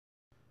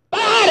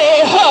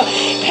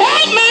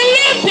Help me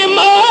lift him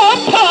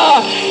up.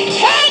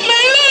 Help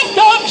me lift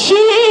up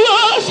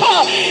Jesus.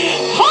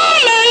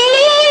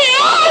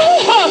 Hallelujah.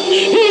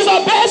 He's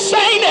the best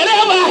thing that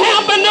ever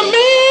happened to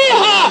me.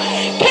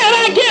 Can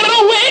I get a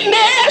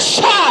witness?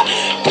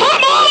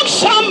 Come on,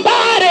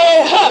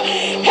 somebody.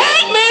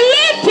 Help me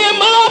lift him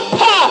up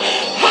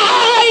higher.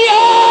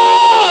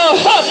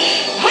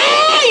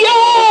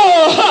 Higher.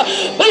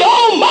 The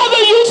old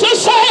mother used to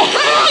say,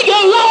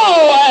 higher,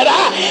 Lord.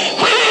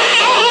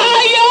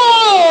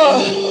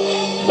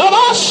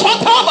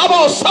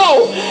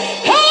 So,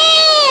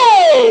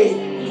 hey,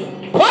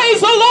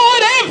 praise the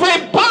Lord,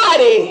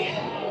 everybody.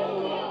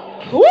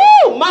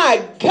 Woo,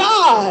 my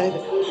God.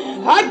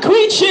 I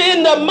greet you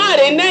in the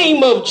mighty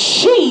name of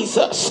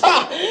Jesus.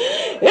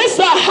 It's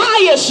the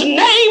highest name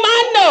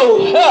I know.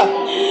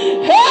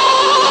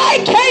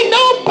 Hey, can't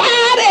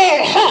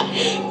nobody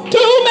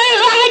do me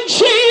like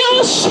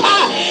Jesus.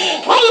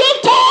 I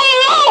looked all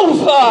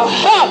over.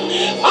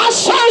 I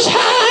searched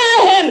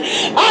high and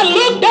I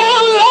looked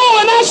down low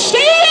and I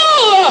still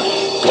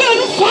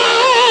couldn't find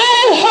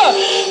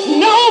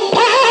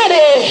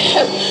nobody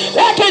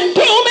that can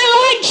do me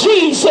like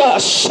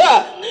Jesus.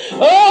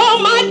 Oh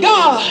my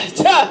God.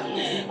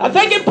 I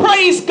thank and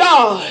praise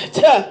God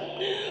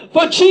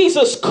for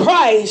Jesus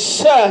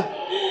Christ.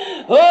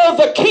 Oh,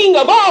 the King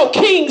of all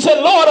kings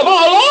and Lord of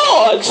all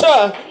lords,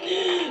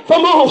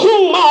 from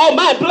whom all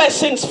my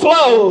blessings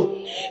flow.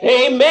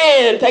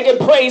 Amen. Thank and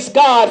praise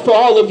God for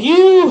all of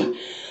you,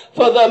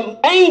 for the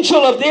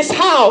angel of this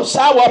house,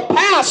 our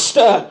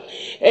pastor.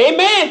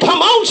 Amen.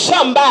 Come on,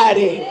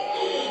 somebody.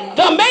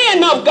 The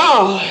man of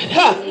God.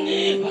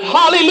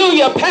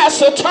 Hallelujah.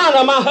 Pastor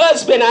Turner, my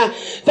husband. I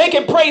thank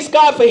and praise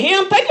God for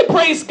him. Thank and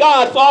praise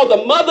God for all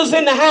the mothers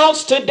in the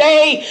house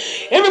today.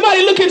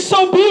 Everybody looking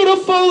so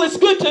beautiful. It's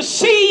good to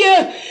see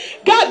you.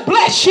 God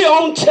bless you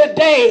on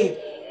today.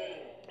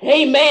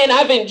 Amen.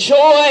 I've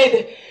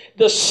enjoyed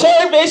the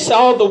service,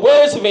 all the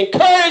words of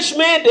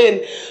encouragement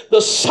and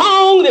the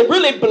song that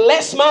really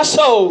blessed my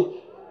soul.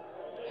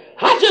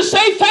 I just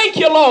say thank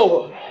you,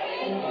 Lord.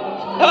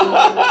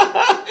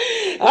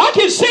 I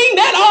can sing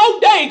that all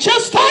day.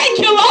 Just thank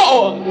you,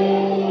 Lord.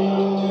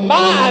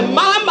 My.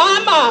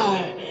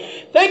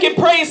 Thank and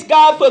praise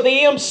God for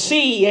the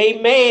MC.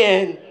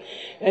 Amen.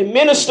 And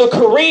Minister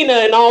Karina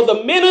and all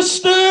the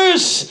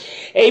ministers.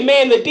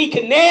 Amen. The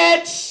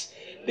deaconettes,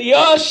 the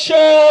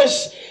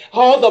ushers,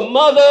 all the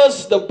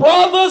mothers, the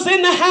brothers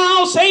in the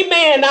house.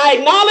 Amen. I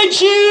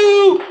acknowledge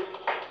you.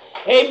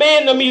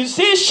 Amen. The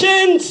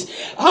musicians.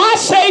 I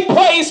say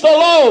praise the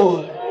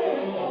Lord.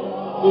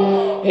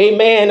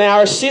 Amen.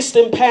 Our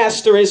assistant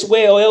pastor as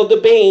well, Elder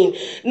Bean.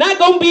 Not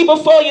going to be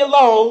before you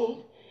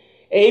long.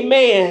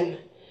 Amen.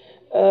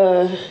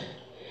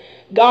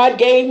 God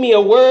gave me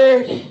a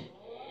word and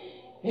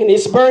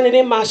it's burning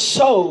in my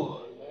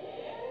soul.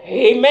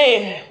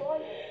 Amen.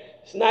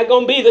 It's not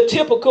going to be the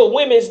typical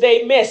Women's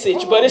Day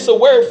message, but it's a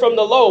word from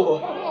the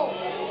Lord.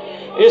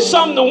 It's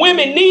something the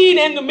women need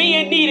and the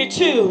men need it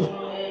too.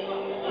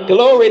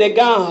 Glory to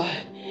God.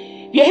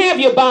 If you have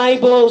your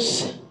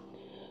Bibles,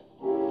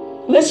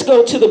 let's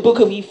go to the book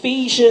of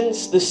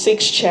Ephesians, the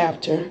 6th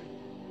chapter.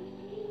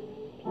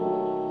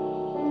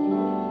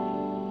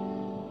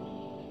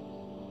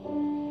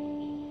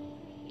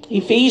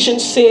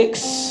 Ephesians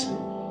 6.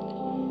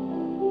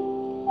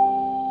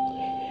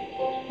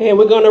 And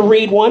we're going to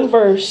read one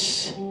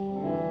verse.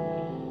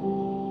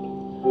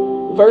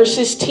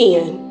 Verses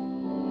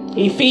 10.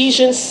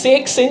 Ephesians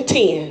 6 and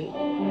 10.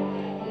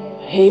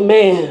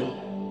 Amen.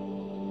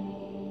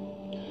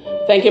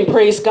 Thank and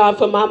praise God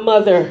for my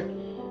mother.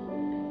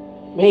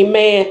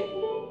 Amen.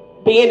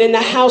 Being in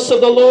the house of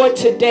the Lord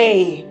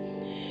today.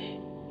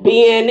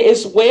 Being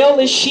as well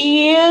as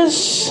she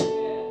is.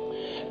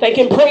 Thank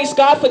and praise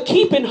God for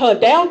keeping her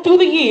down through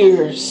the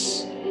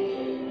years.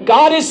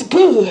 God is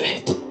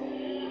good.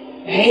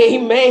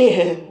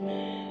 Amen.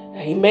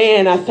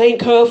 Amen. I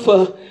thank her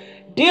for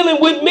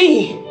dealing with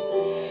me.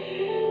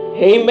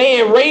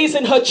 Amen.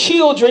 Raising her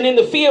children in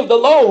the fear of the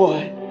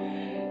Lord.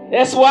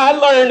 That's why I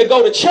learned to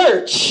go to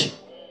church.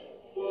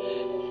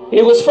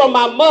 It was from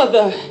my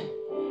mother.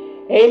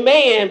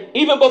 Amen.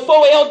 Even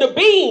before Elder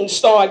Bean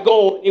started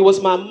going, it was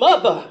my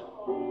mother.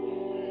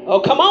 Oh,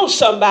 come on,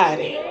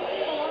 somebody.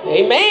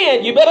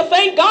 Amen. You better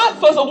thank God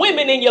for the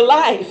women in your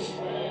life.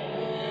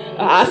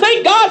 I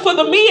thank God for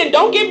the men,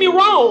 don't get me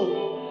wrong.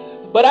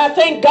 But I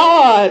thank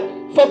God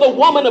for the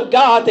woman of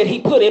God that he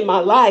put in my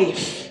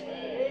life.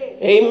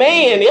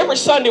 Amen. Every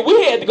Sunday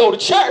we had to go to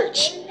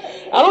church.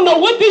 I don't know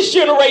what this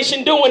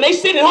generation doing. They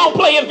sitting home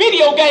playing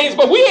video games,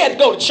 but we had to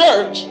go to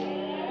church.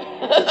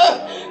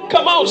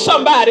 Come on,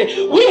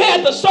 somebody. We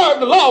had to serve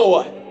the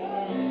Lord.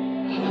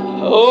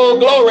 Oh,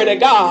 glory to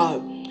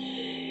God.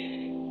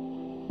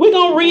 We're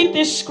going to read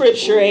this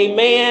scripture,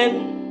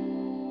 amen.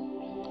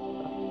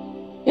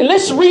 And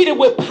let's read it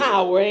with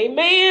power,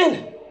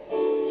 amen.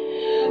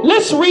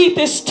 Let's read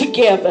this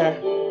together.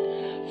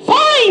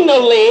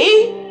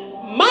 Finally,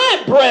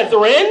 my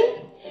brethren,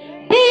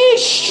 be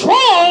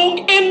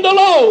strong in the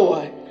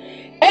Lord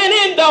and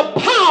in the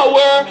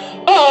power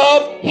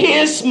of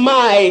His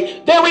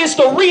might. There is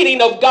the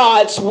reading of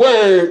God's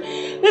word.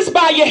 Let's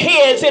bow your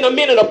heads in a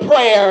minute of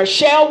prayer,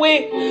 shall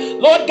we?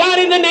 Lord God,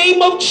 in the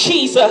name of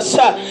Jesus,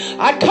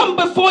 I come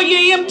before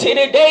you empty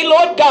today,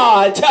 Lord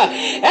God,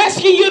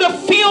 asking you to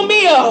fill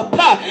me up.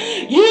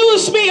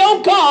 Use me,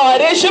 oh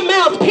God, as your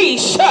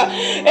mouthpiece,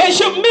 as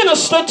your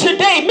minister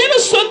today.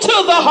 Minister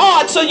to the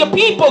hearts of your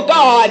people,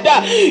 God.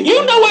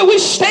 You know what we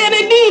stand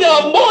in need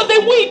of more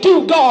than we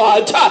do,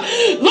 God.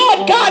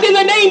 Lord God, in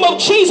the name of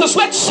Jesus,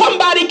 let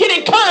somebody get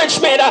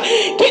encouragement,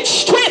 get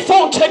strength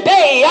on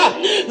today.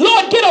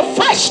 Lord, get a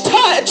fresh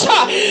touch.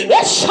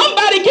 Let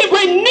somebody get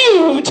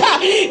renewed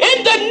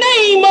in the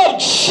name of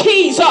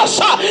Jesus.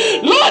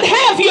 Lord,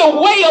 have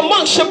your way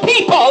amongst your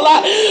people.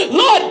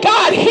 Lord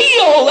God,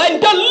 heal and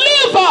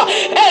deliver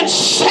and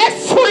set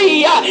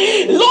free.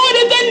 Lord,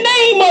 in the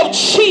name of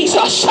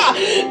Jesus,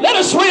 let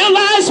us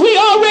realize we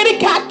already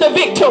got the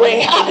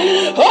victory.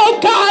 Oh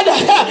God,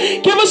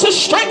 give us the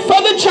strength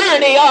for the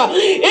journey.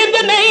 In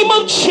the name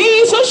of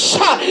Jesus,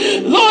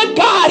 Lord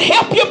God,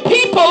 help your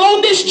people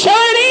on this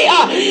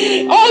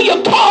journey. All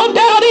your called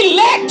out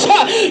elect,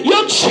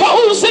 your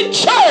chosen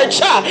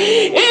church,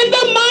 in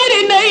the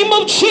mighty name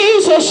of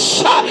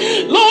Jesus.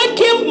 Lord,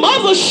 give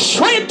mothers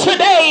strength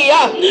today.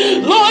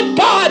 Lord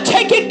God,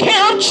 taking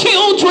care of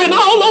children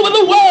all over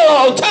the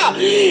world,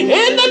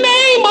 in the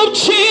name of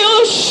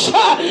Jesus.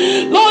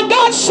 Lord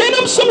God, send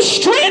them some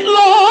strength,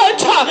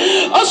 Lord,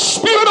 a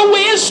spirit of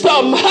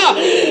wisdom,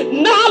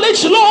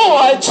 knowledge,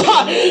 Lord.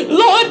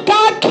 Lord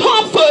God,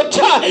 comfort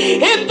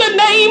in the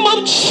name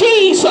of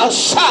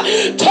Jesus.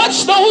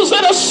 Touch those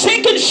that are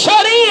sick and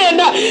shut in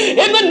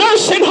the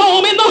nursing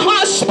home, in the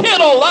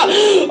hospital.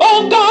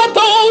 Oh God,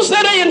 those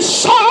that are in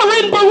sorrow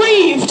and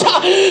bereaved.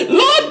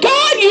 Lord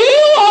God, you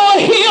are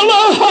a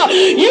healer.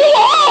 You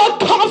are a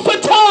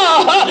comforter.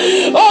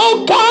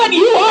 Oh God,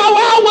 you are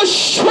our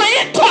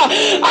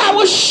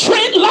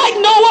strength like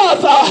no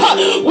other.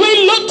 We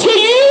look to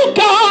you,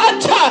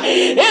 God,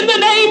 in the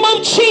name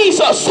of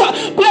Jesus.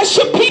 Bless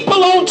your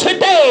people on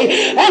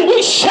today, and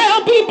we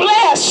shall be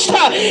blessed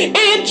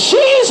in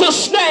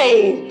Jesus'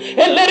 name.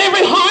 And let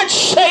every heart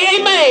say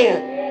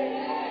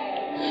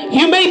amen.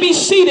 You may be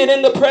seated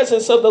in the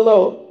presence of the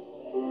Lord.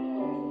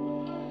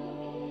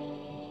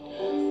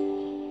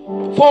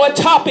 For a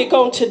topic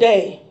on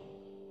today: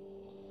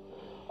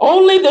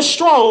 only the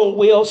strong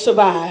will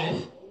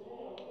survive.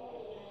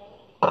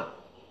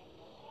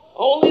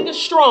 Only the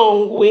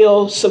strong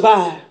will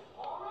survive.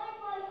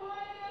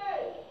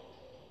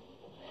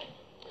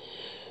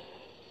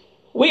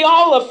 We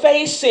all are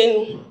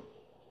facing,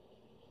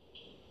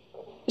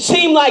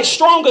 seem like,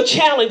 stronger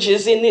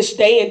challenges in this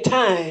day and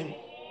time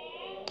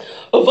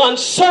of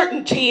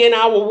uncertainty in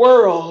our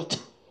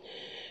world.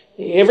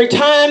 Every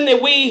time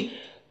that we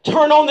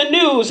turn on the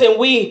news and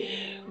we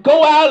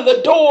go out of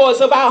the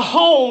doors of our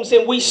homes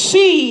and we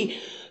see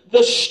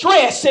the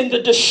stress and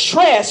the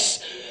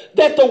distress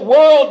that the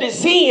world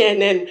is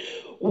in, and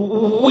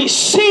we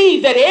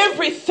see that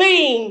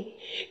everything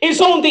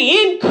is on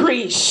the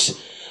increase.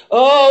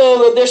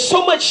 Oh, there's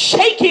so much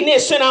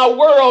shakiness in our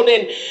world,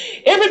 and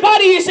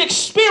everybody is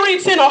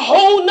experiencing a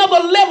whole nother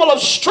level of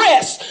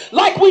stress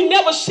like we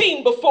never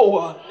seen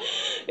before.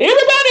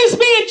 Everybody's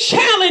being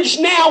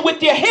challenged now with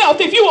their health.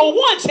 If you were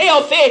once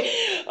healthy,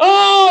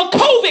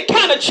 COVID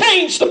kind of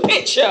changed the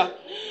picture.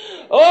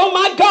 Oh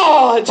my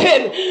God.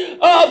 And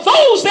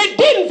those that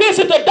didn't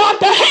visit the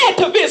doctor had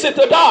to visit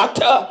the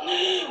doctor.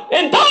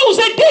 And those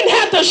that didn't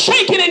have to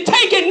shake it and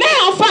take it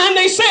now find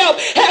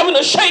themselves having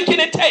to shake it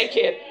and take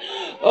it.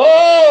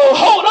 Oh,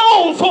 hold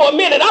on for a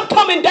minute. I'm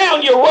coming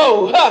down your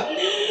road.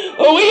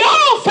 We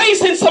all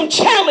facing some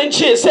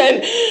challenges,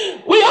 and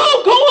we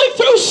all going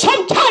through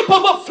some type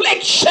of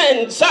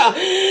afflictions.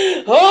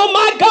 Oh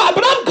my God,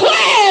 but I'm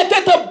glad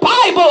that the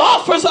Bible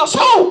offers us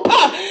hope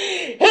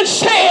and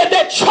said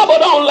that trouble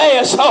don't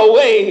last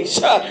always.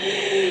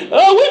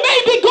 We may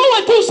be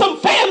going through some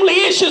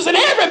family issues, and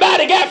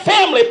everybody got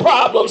family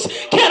problems.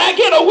 Can I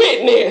get a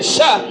witness?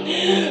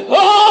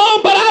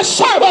 But I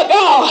serve a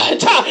God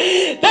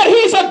that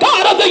He's a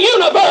God of the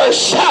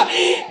universe,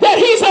 that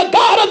He's a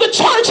God of the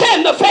church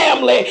and the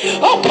family.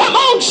 Oh, come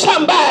on,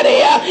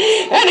 somebody.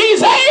 And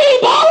He's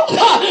able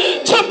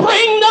to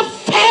bring the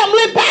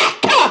family back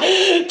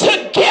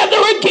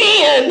together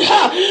again.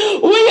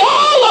 We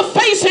all are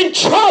facing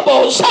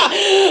troubles,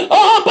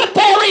 but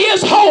there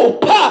is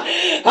hope.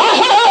 I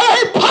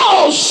heard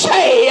Paul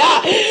say,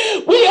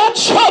 we are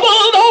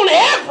troubled on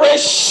every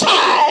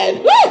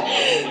side.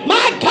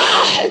 My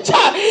God,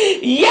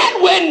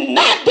 yet we're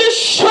not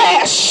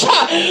distressed.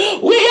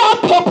 We are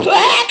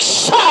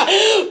perplexed,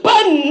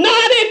 but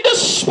not in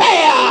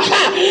despair.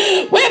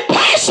 We're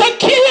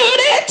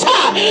persecuted,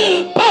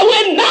 but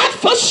we're not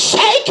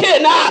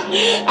forsaken.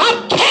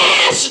 I'm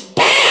cast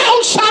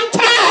down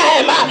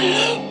sometime,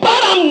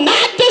 but I'm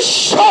not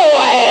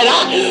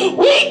destroyed.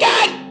 We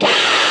got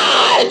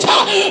God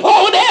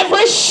on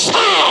every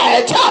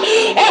side,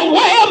 and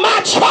where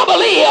my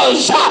trouble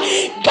is,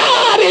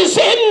 God is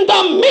in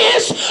the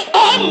midst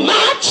of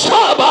my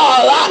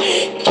trouble.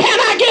 Can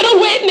I get a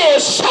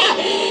witness?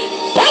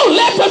 Don't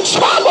let the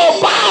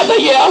trouble bother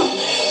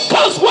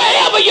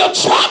the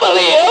trouble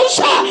is,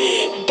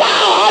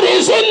 God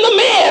is in the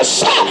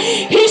midst.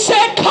 He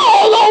said,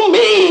 call on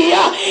me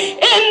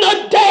in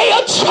the day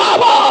of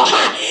trouble,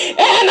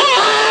 and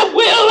I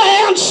will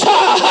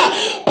answer.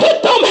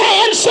 Put them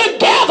hands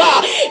together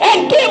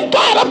and give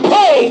God a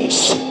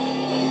praise.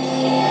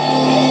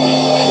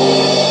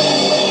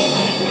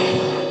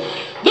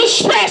 The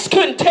stress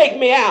couldn't take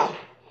me out.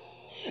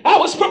 I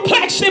was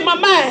perplexed in my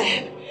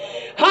mind.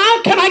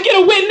 Can I get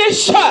a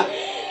witness?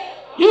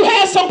 You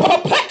had some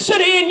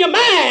perplexity in your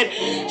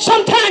mind.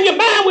 Sometimes your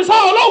mind was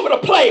all over the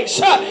place.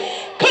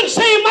 Couldn't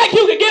seem like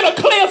you could get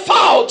a clear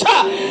thought.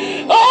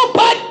 Oh,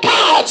 but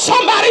God.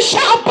 Somebody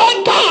shout,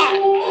 but God.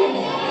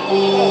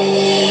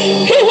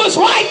 He was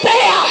right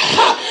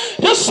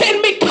there to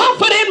send me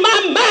comfort in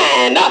my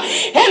mind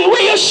and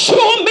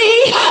reassure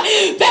me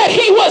that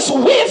he was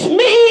with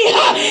me.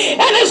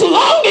 And as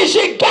long as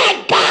you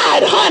got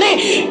God,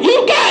 honey,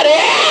 you got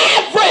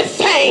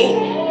everything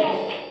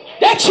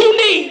that you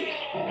need.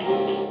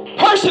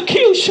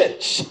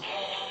 Persecutions.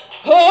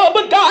 Oh,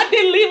 but God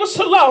didn't leave us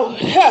alone.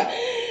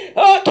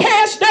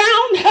 Cast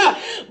down,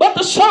 but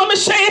the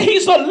psalmist said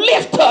he's a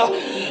lifter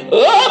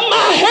of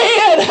my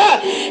head.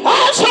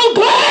 I'm so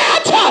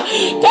glad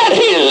that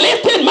he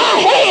lifted my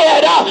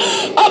head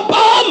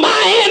above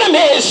my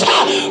enemies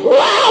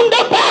round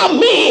about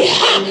me.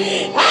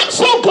 I'm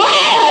so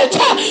glad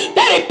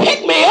that he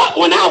picked me up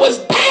when I was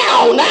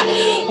down.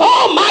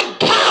 Oh my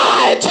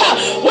God,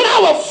 when I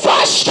was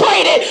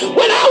frustrated,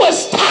 when I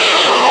was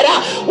tired,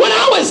 when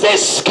I was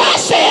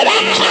disgusted.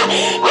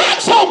 I'm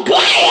so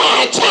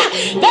glad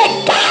that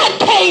God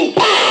came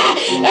by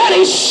and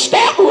he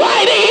stepped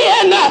right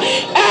in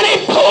and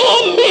he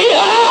pulled me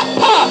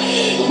up.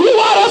 You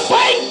ought to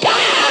thank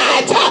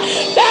God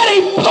that he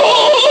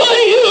pulled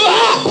you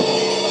up.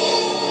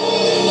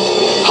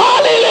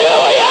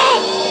 Hallelujah.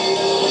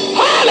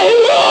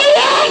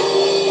 Hallelujah.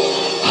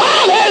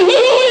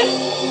 Hallelujah.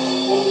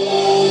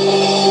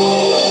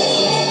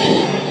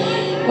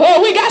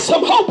 Oh, we got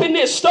some hope in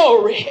this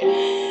story.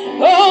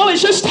 Oh,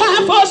 it's just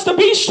time for us to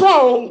be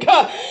strong.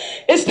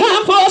 It's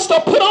time for us to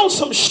put on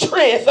some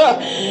strength,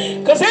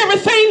 because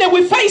everything that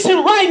we're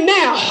facing right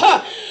now,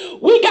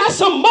 we got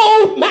some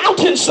more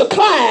mountains to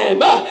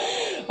climb.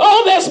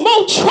 Oh, there's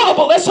more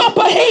trouble that's up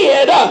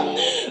ahead.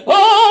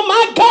 Oh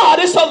my God,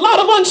 it's a lot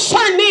of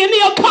uncertainty in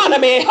the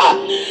economy.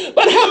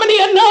 But how many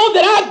of you know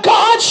that our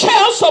God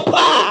shall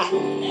supply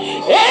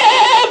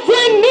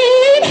every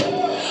need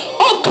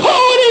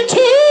according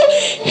to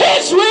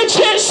his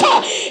riches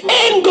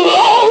in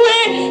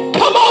glory?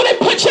 Come on and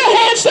put your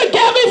hands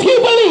together if you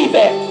believe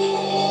it.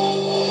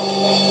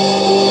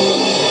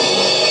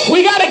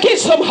 We got to get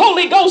some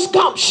Holy Ghost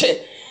gumption.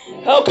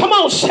 Oh, come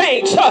on,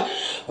 saints.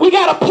 We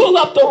got to pull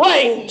up the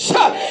reins.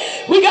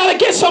 We got to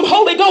get some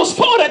Holy Ghost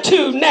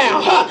fortitude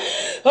now.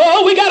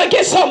 Oh, we got to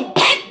get some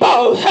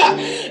backbone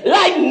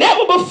like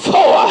never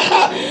before.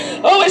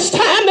 Oh, it's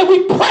time that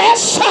we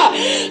press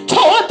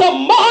toward the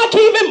mark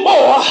even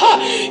more.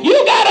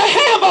 You got to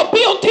have a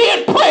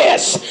built-in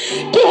press.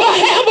 Do I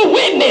have a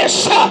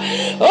witness?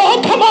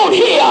 Oh, come on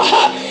here.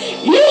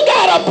 You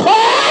got to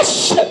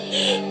press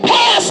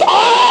past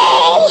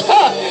all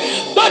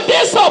the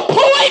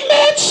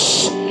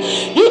disappointments.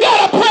 You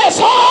got to press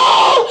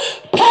all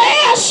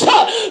past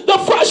the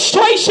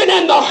frustration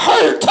and the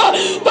hurt,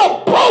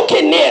 the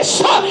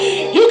brokenness.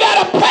 You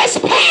got to press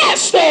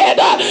past that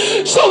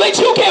so that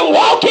you can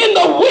walk in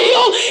the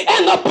will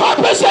and the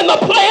purpose and the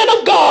plan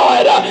of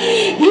God.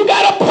 You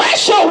got to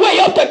press your way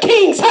up the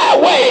King's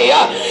Highway.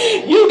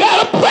 You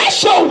got to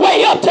press your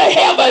way up to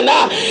heaven.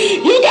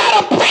 You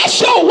got to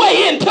press your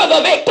way into the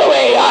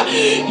victory.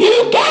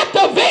 You got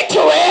the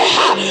victory,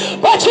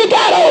 but you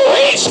got to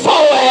reach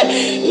for it.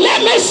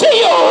 Let me see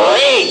you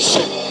reach.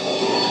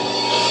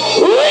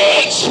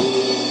 Reach.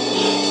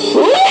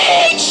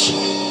 Reach.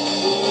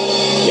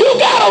 You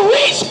gotta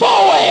reach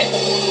for it.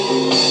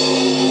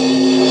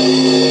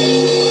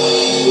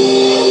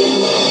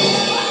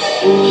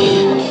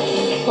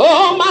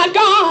 Oh my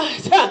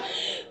God.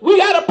 We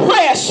gotta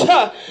press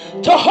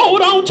to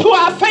hold on to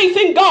our faith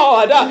in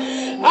God.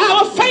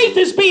 Our faith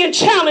is being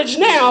challenged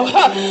now.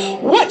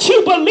 What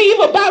you believe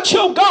about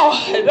your God.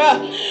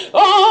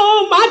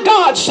 Oh my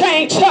God,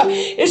 saints.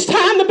 It's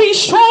time to be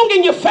strong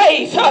in your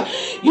faith.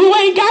 You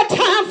ain't got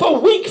time for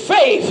weak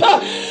faith.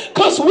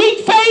 Because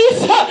weak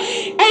faith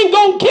ain't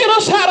going to get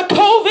us out of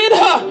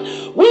COVID.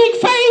 Weak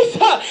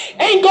faith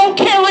ain't going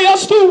to carry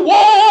us through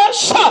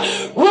wars,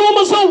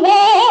 rumors of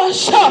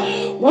wars.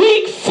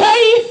 Weak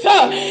faith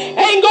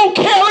ain't going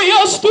to carry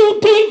us through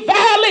deep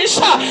valleys,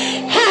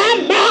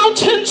 high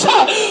mountains.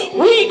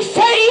 Weak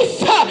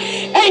faith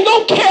ain't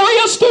going to carry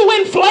us through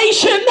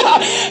inflation,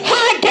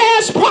 high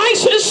gas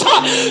prices,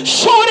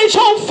 shortage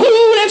on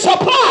food and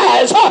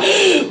supplies.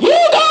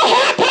 You're going to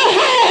have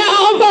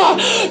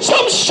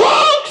some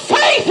strong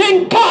faith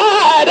in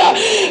God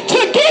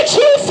to get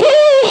you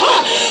through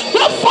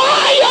the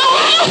fire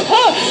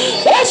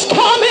that's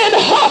coming,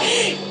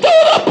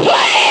 through the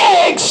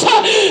plagues,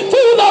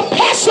 through the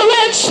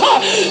pestilence,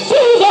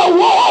 through the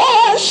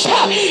wars.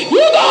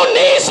 You're going to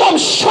need some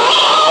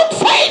strong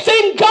faith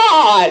in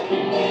God.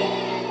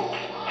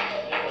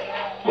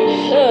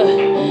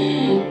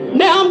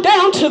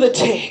 to the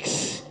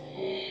text.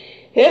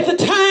 At the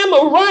time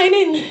of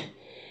writing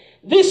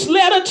this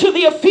letter to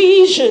the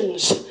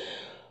Ephesians,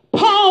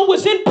 Paul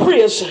was in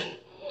prison.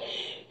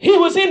 He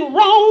was in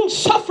Rome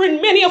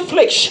suffering many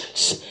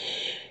afflictions.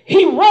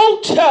 He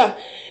wrote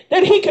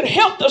that he could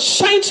help the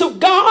saints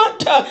of God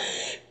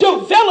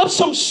develop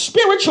some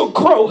spiritual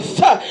growth.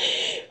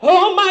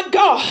 Oh my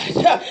God.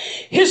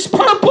 His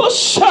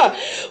purpose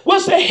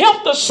was to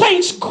help the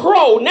saints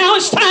grow. Now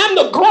it's time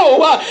to grow.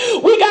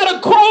 We got to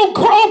grow.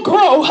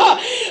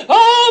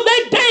 Oh,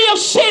 that day of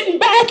sitting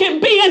back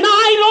and being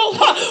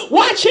idle,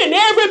 watching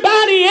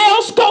everybody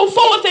else go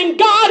forth and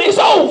God is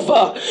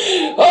over.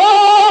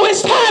 Oh,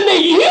 it's time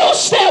that you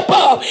step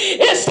up.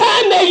 It's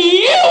time that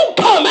you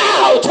come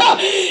out.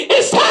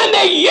 It's time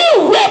that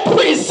you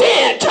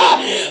represent.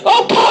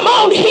 Oh, come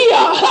on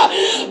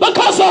here.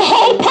 Because the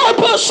whole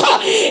purpose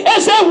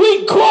is that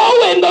we grow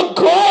in the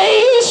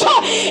grace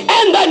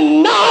and the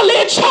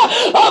knowledge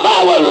of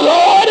our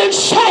Lord and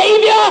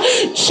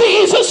Savior,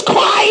 Jesus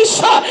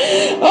Christ.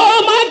 Oh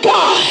my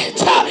God.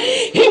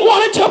 He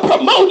wanted to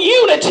promote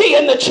unity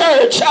in the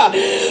church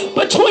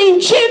between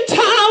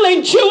Gentile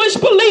and Jewish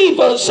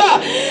believers,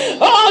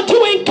 to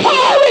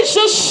encourage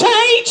the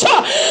saints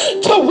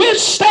to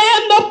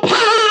withstand the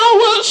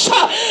powers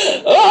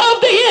of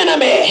the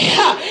enemy.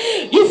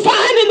 You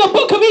find in the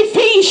book of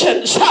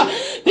Ephesians,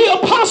 the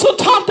apostle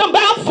talked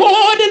about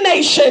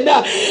foreordination,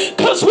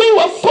 because we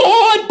were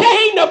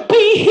foreordained to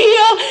be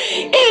here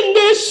in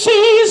this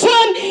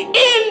season,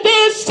 in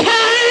this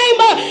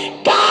time.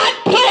 God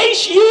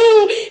placed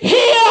you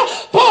here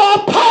for a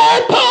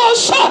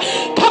purpose.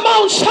 Come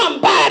on,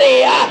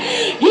 somebody.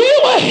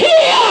 You were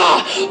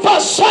here for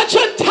such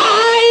a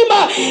time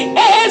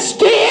as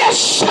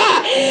this.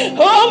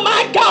 Oh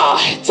my God.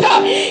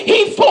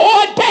 He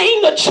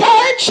foreordained the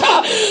church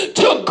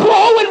to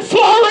grow and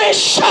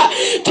flourish,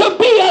 to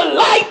be a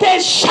light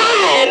that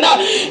shine.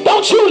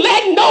 Don't you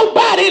let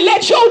nobody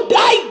let your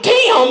light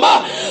dim.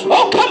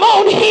 Oh, come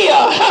on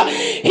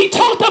here. He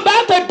talked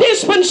about the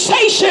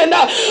dispensation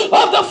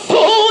of the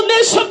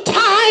fullness of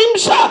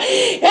times,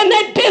 and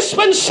that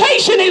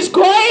dispensation is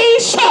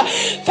grace.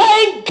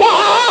 Thank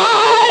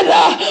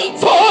God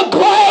for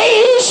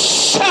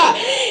grace.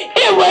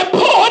 It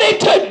reported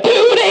to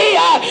duty.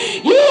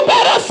 You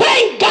better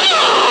thank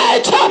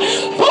God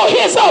for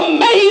his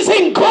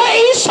amazing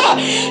grace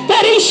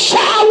that he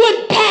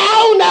showered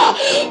down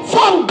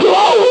from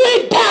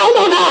glory down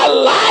on our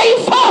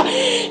life.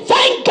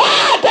 Thank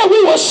God that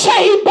we were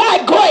saved by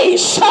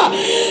grace.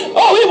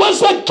 Oh, it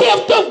was a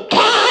gift of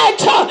God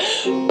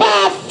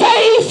by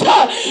faith,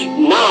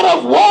 not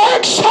of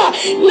works,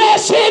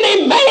 lest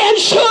any man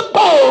should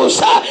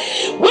boast.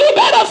 We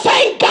better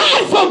thank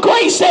God for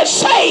grace that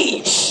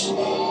saves.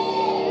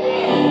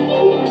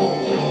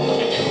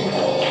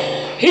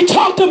 He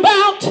talked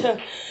about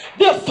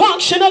the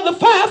function of the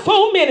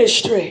fivefold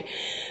ministry: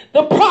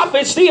 the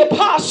prophets, the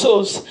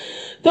apostles,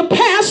 the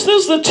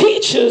pastors, the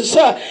teachers,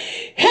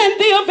 and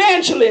the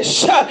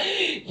evangelists.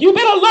 You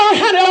better learn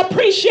how to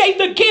appreciate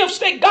the gifts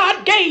that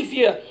God gave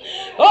you.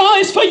 Oh,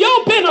 it's for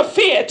your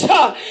benefit.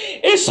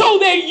 It's so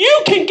that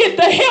you can get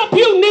the help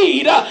you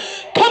need.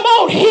 Come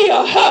on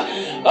here.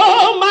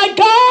 Oh my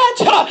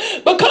God.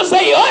 Because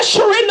they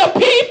usher in the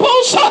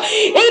peoples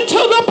into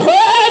the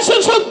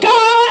presence of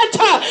God.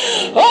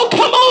 Oh,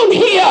 come on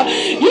here.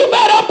 You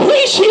better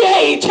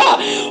appreciate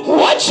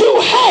what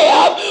you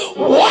have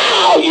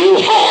while you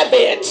have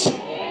it.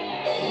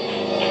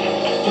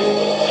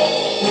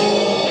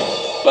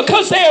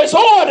 Because there is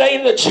order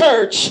in the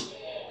church.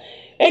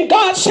 And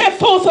God set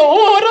forth the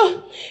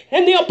order,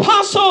 and the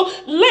apostle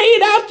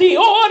laid out the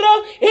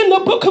order in the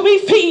book of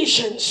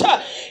Ephesians.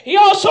 He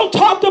also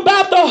talked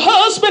about the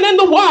husband and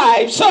the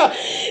wives.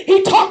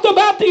 He talked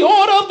about the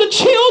order of the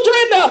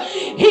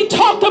children. He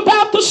talked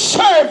about the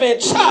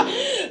servants.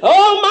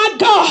 Oh my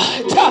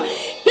God.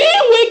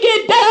 Then we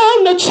get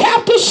down to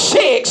chapter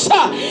 6.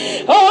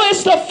 Oh,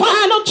 it's the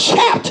final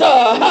chapter.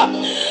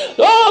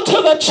 Oh,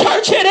 to the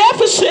church at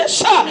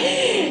Ephesus.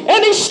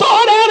 And he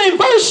started out in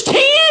verse 10,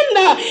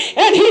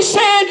 and he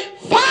said,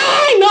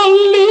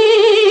 finally.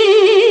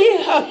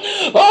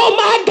 Oh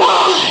my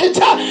God.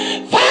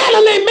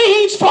 Finally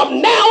means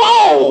from now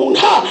on.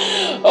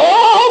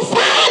 Oh,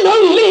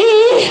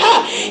 finally.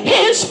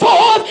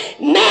 Henceforth,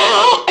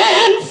 now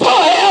and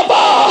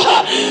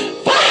forever.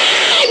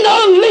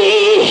 Finally,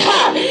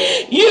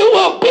 you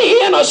will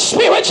be in a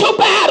spiritual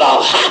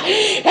battle,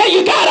 and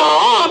you got to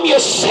arm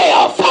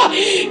yourself.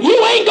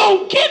 You ain't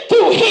going to get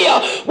through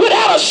here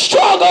without a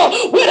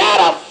struggle,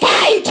 without a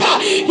fight.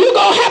 You're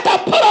going to have to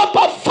put up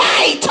a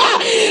fight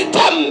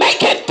to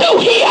make it through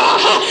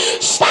here.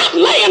 Stop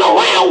laying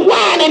around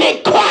whining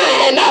and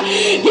crying.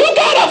 You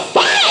got to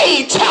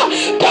fight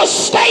to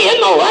stay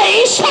in the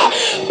race,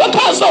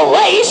 because the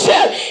race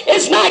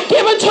is not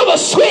given to the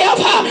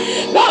swift,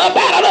 nor the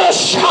battle of the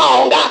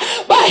strong,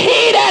 but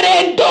he that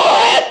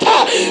endureth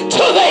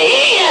to the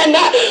end,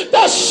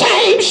 the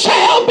same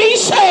shall be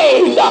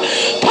saved.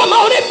 Come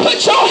on and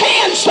put your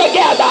hands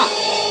together.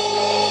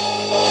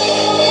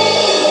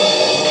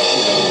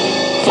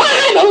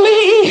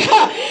 Finally,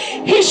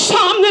 he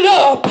summed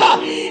up.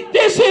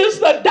 This is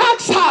the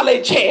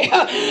doxology.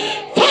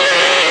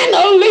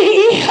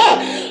 Finally,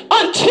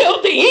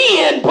 until the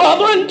end,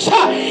 brethren,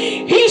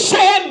 he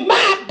said,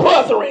 my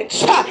brethren.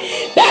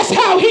 That's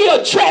how he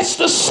addressed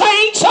the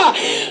saints.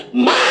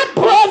 My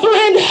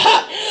brethren.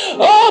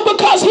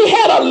 Because he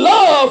had a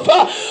love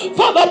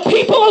for the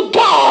people of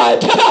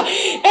God.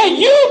 And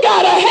you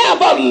got to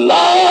have a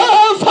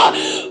love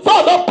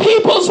for the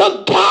peoples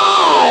of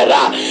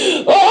God.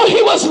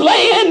 He was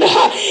laying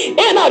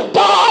in a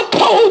dark,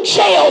 cold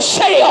jail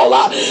cell.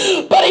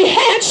 But he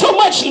had so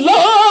much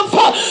love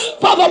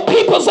for the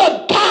peoples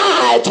of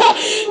God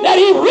that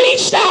he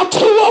reached out to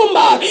them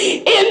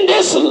in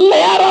this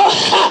letter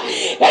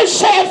and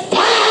said,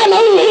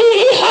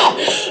 finally,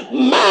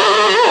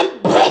 my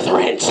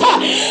brethren,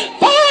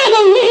 finally,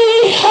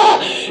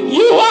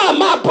 you are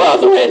my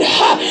brethren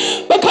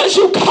because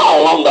you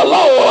call on the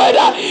Lord.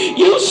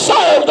 You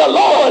serve the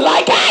Lord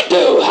like I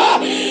do.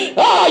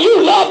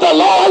 You love the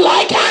Lord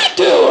like I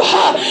do.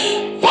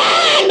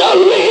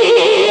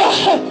 Finally,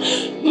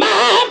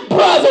 my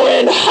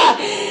brethren,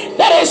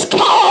 that is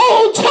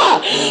called,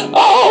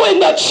 in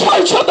the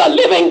church of the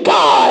living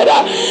God,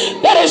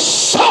 that is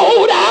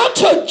sold out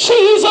to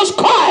Jesus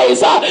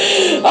Christ,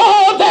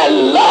 that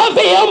love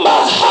him,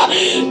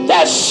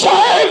 that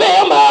serve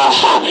him,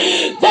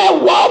 that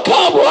walk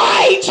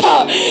upright,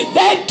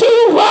 that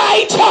do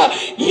right.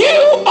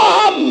 You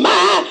are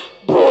my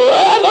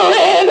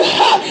brethren.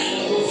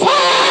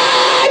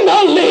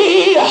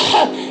 Finally,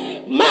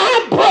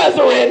 my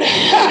brethren,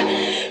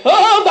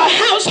 the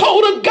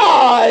household of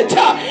God.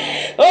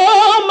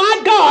 Oh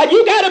my God,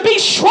 you got to be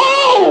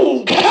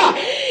strong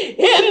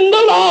in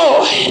the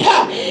Lord.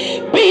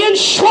 Being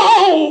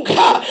strong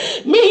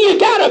means you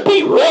got to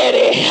be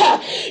ready.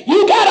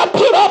 You got to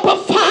put up a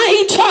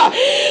fight.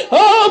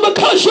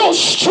 Because your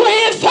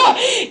strength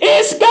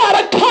is got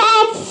to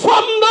come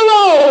from the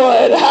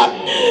Lord.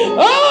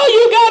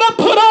 You got to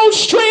put on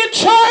strength,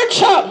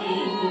 church.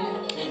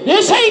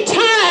 This ain't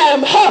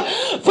time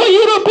for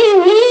you to be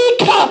weak.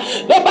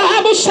 The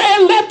Bible said,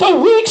 let the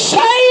weak say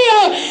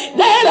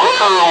that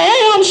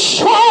I am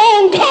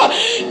strong.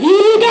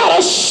 You got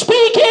to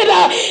speak it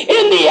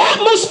in the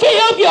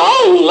atmosphere of your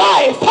own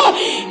life.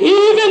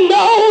 Even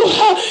though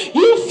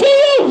you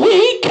feel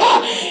weak,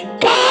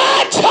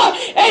 God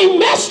ain't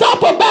messed up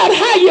about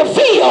how you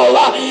feel.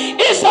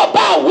 It's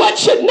about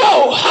what you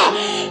know.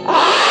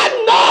 I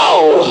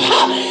know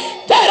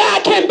that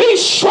I can be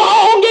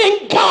strong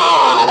in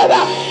God.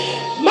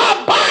 My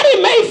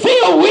body may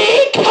feel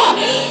weak,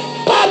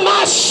 but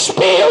my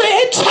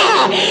spirit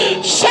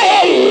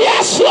said,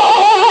 yes,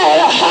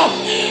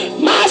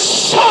 Lord. My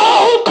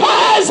soul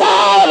cries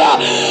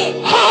out,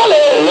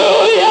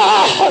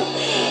 hallelujah.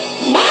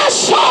 My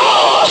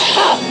soul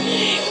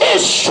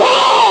is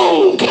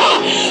strong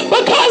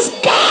because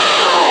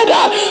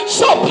God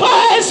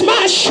supplies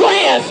my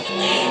strength.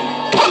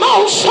 Come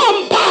on,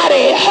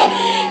 somebody.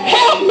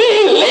 Help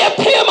me lift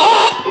him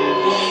up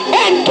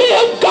and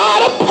give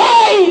God a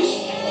praise.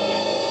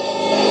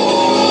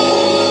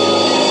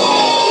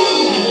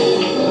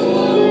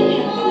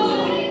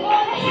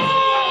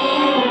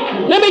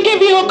 Let me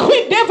give you a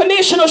quick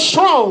definition of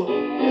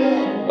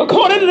strong.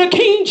 According to the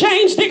King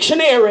James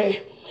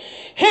Dictionary,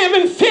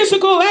 having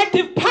physical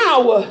active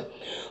power,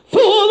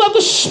 full of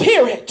the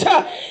Spirit,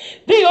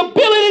 the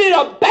ability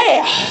to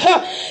bear,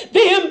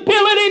 the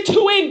ability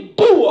to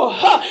endure.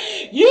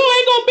 You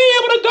ain't gonna be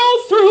able to go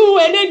through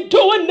and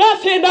endure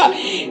nothing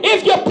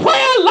if your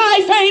prayer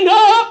life ain't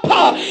up,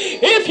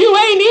 if you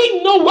ain't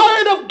eating the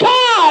word of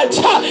God,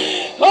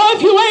 or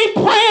if you ain't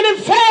praying and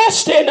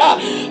fasting.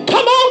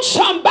 Come on,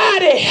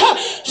 somebody,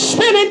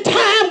 spending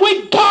time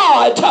with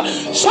God.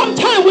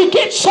 Sometimes we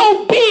get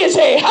so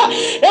busy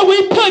and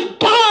we put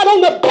God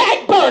on the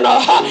back burner.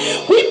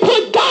 We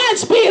put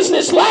God's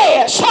business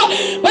last.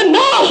 But no,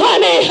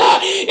 honey,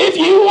 if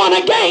you want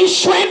to gain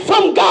strength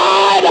from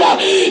God,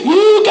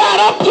 you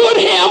got to put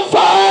him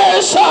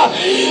first.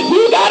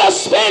 You got to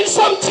spend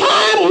some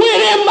time with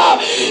him.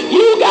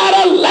 You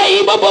got to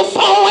labor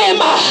before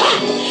him.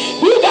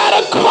 You got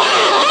to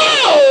cry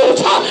out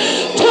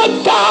to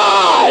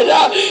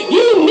God.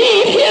 You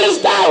need his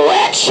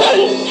direction.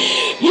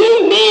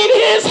 You need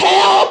his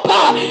help.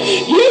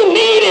 You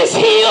need his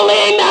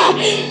healing.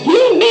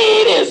 You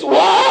need his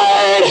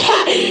word.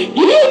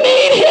 You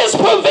need his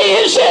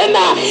provision.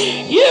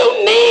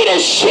 You need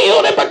his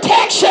shield and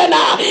protection.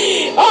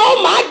 Oh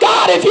my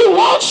God, if you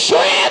want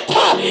strength,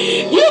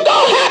 you're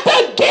going to have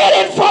to get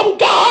it from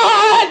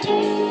God.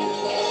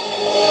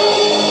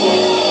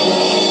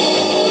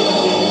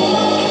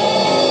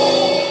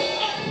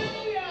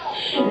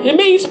 It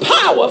means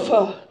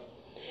powerful,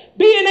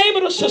 being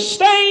able to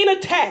sustain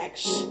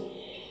attacks.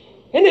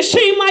 And it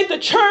seemed like the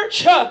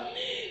church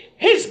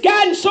has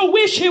gotten so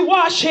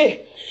wishy-washy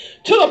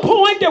to the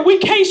point that we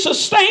can't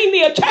sustain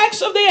the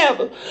attacks of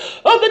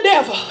the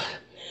devil.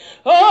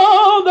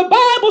 Oh, the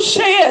Bible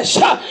says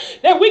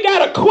that we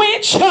got to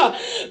quench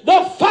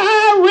the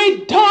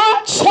fiery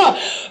darts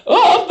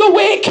of the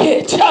wicked.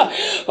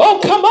 it. Oh,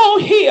 come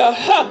on here.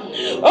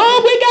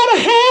 Oh, we got to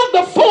have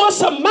the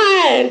force of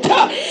mind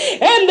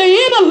and the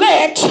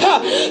intellect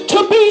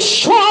to be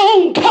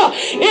strong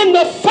in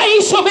the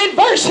face of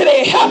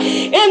adversity,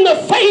 in the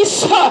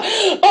face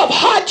of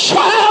hot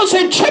trials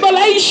and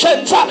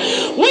tribulations.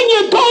 When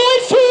you're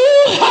going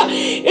through,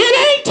 it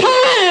ain't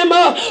time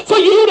for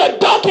you to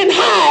duck and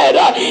hide.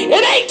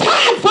 It ain't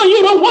time for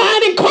you to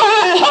whine and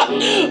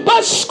cry,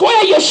 but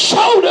square your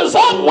shoulders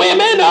up,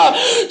 women.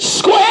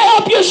 Square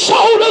up your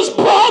shoulders,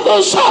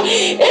 brothers.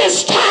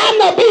 It's time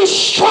to be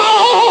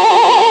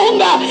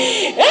strong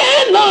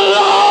in the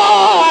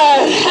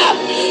Lord.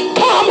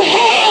 Come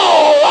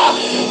hell,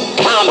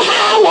 come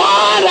high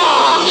water.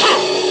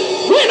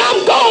 When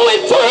I'm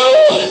going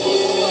through,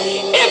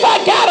 if I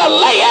gotta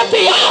lay at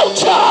the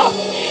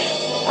altar,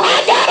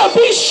 I gotta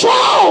be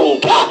strong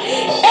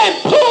and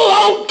pull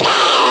on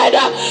God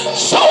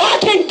so I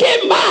can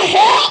get my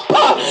help,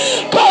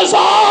 because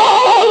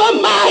all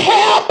of my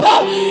help,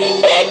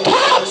 it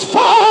comes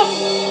from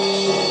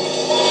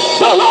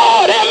the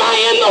Lord. Am I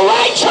in the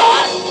right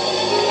church?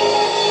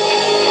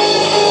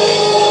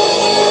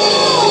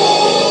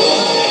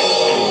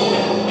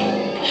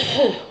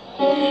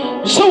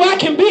 So I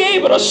can be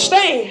able to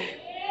stand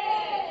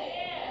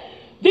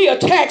the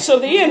attacks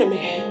of the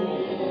enemy.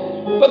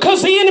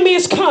 Because the enemy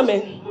is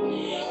coming.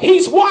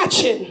 He's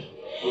watching.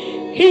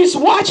 He's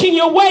watching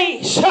your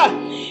ways.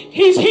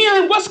 He's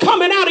hearing what's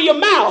coming out of your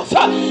mouth.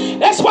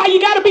 That's why you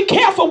got to be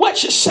careful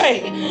what you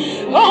say.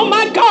 Oh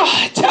my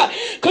God.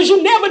 Because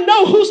you never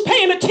know who's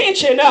paying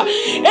attention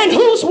and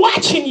who's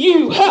watching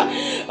you.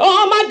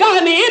 Oh my God.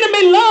 And the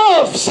enemy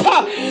loves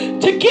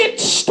to get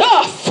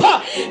stuff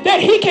that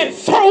he can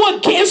throw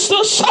against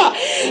us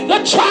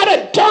to try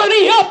to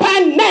dirty up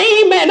our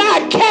name and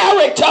our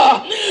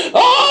character.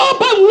 Oh,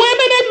 but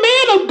women and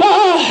men of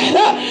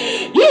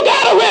God, you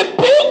got to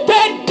rebuke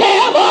that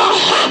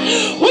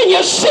devil when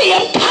you see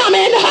him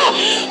coming,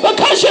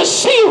 because you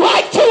see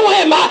right through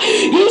him.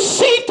 You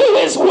see through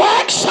his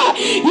works.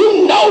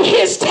 You know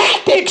his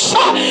tactics.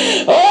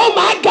 Oh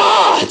my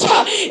God.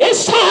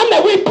 It's time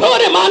that we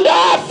put him under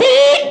our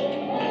feet,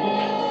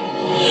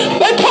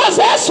 because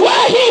that's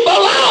where he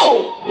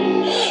belongs.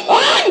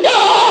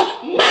 Under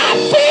my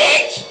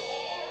feet.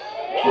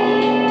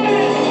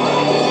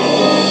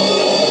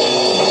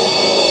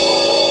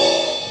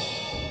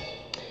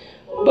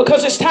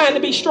 Because it's time to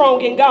be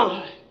strong in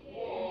God.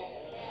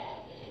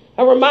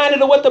 I'm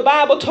reminded of what the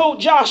Bible told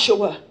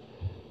Joshua,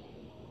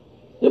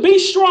 to be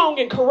strong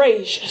and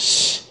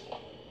courageous.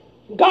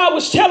 God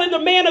was telling the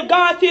man of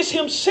God this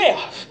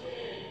himself.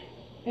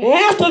 And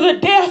after the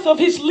death of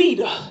his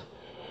leader,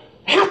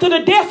 after the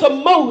death of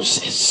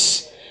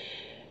Moses,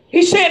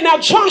 he said, now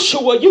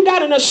Joshua, you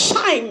got an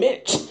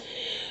assignment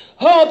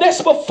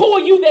that's before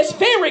you that's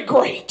very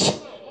great.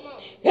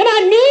 And I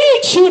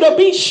need you to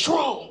be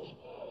strong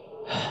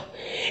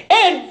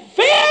and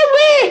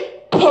very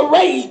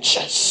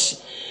courageous.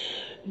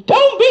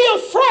 Don't be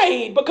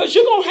afraid, because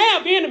you're going to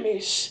have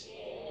enemies.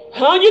 You're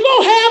going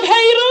to have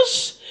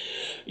haters.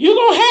 You're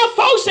going to have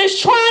folks that's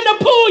trying to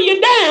pull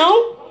you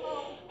down.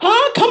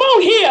 Come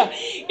on here.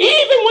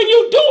 Even when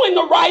you're doing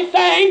the right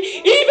thing,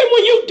 even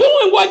when you're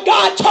doing what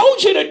God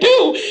told you to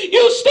do,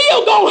 you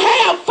still going to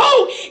have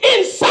folk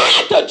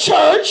inside the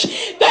church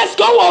that's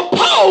going to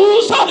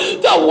oppose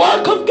the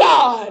work of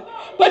God.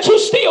 But you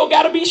still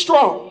got to be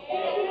strong.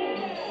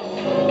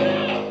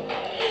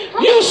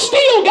 You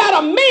still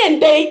got a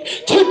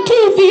mandate to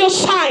do the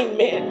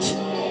assignment.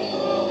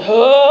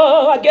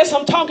 Oh, I guess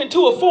I'm talking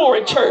to a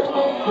foreign church.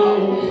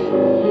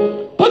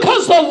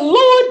 Because the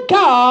Lord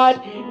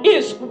God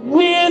is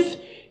with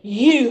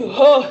you.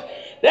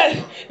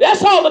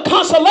 That's all the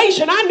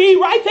consolation I need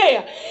right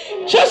there.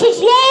 Just as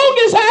long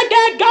as I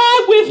got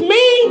God with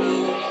me,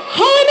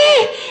 honey,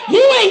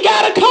 you ain't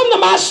got to come to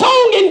my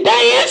song and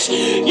dance.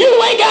 You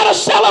ain't got to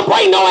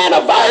celebrate no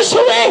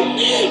anniversary.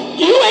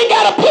 You ain't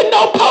got to put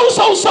no posts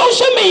on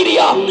social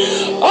media.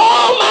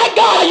 Oh my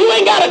God, you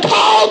ain't got to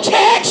call,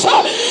 text,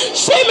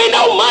 send me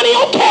no money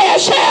on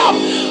Cash App.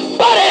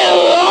 But as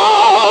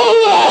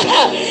long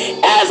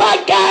as I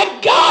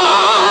got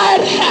God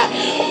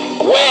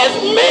with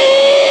me,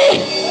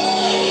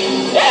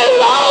 as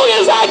long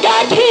as I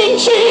got King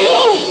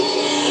Chill,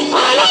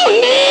 I don't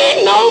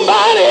need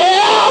nobody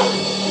else.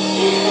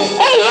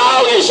 As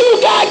long as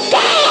you got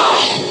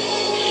God,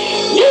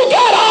 you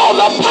got all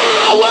the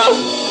power,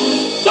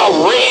 the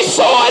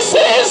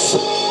resources,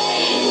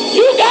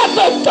 you got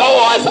the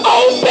doors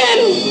open,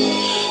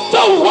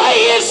 the way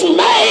is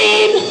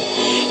made.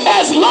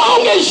 As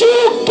long as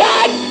you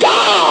got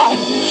God,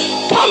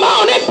 come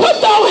on and put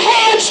those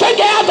hands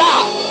together.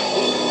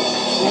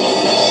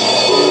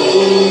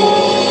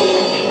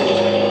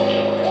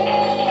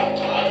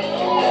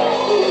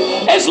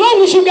 As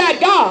long as you got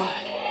God.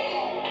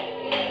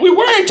 We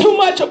worry too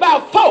much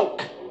about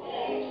folk.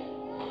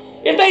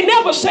 If they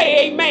never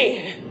say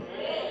amen,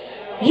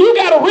 you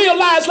got to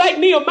realize, like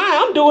Nehemiah,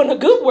 I'm doing a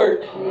good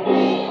work.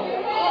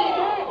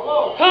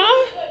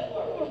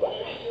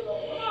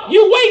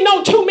 You waiting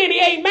on too many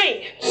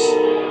amens.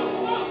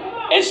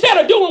 instead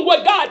of doing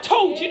what God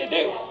told you to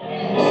do.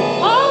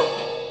 Huh?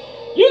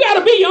 You got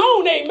to be your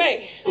own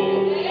amen.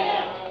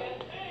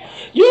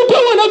 You're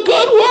doing a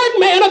good work,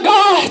 man of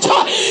God.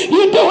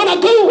 You're doing a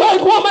good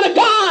work, woman of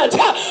God.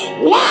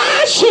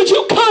 Why should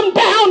you come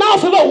down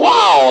off of the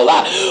wall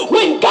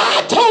when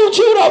God told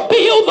you to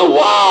build the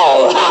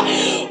wall?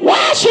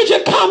 Why should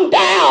you come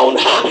down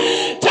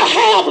to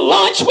have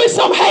lunch with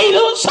some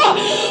haters?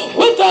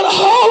 With the,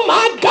 oh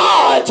my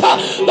God,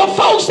 the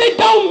folks that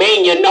don't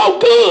mean you no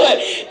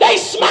good. They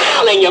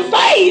smile in your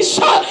face,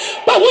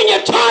 but when you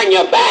turn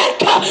your back,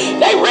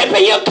 they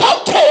ripping your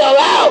coattail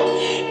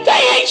out.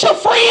 They ain't your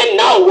friend,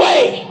 no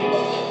way.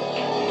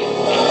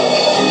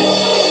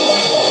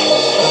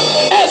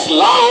 As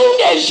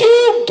long as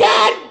you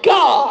got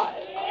God.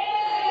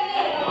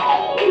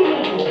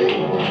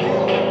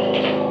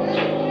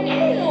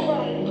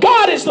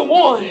 God is the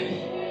one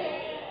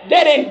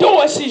that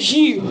endorses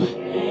you.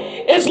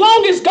 As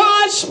long as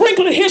God's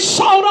sprinkling his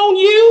salt on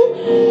you,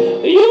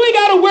 you ain't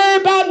got to worry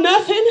about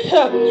nothing,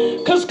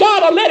 because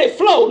God will let it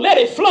flow, let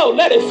it flow,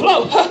 let it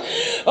flow.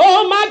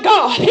 Oh my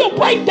God, he'll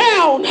break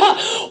down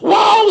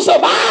walls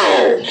of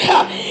iron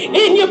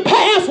in your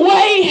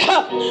pathway.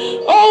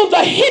 Oh,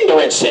 the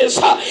hindrances,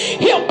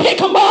 he'll pick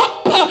them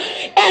up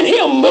and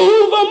he'll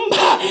move them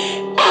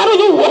out of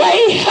the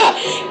way.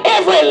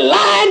 Every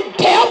lying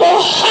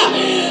devil,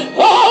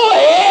 oh,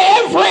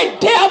 every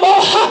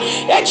devil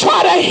that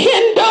try to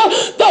hinder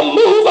the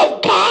move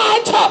of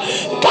God,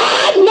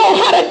 God know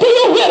how to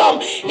deal with them.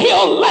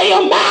 He'll lay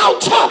them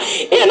out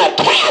in a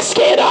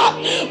casket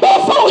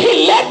before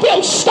he let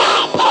them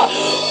stop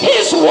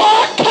his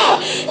work,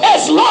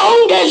 as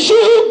long as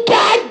you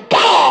got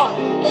God.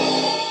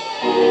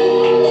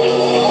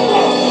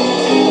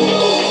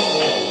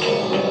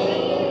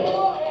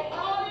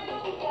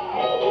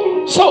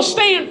 So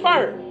stand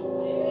firm.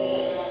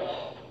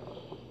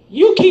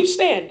 You keep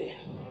standing.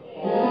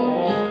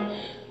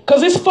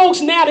 Because it's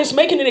folks now that's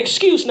making an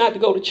excuse not to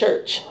go to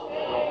church.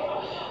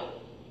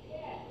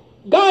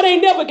 God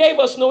ain't never gave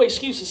us no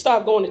excuse to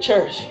stop going to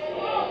church.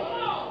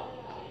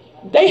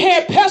 They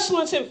had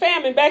pestilence and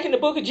famine back in the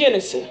book of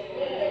Genesis.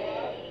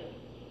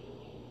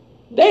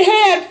 They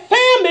had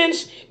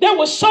famines that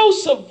were so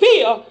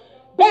severe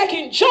back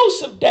in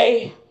Joseph's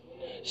day.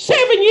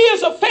 7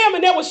 years of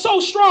famine that was so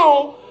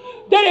strong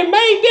that it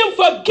made them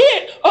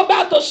forget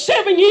about the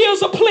 7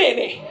 years of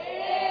plenty.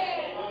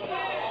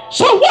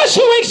 So what's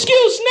your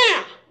excuse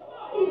now?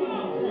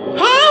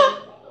 Huh?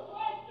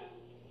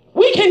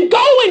 We can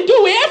go and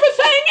do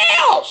everything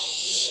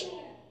else.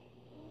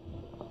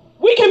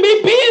 We can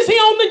be busy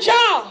on the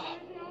job.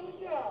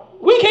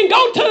 We can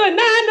go to the 9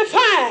 to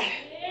 5.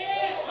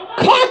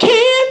 Clock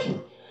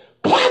in,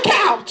 clock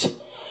out.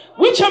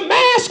 With your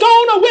mask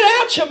on or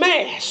without your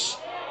mask.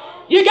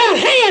 You got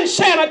hand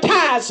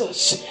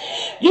sanitizers.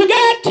 You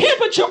got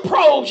temperature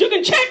probes. You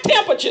can check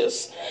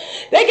temperatures.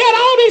 They got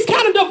all these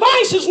kind of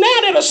devices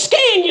now that'll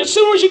scan you as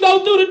soon as you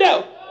go through the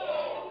door.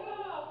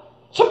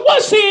 So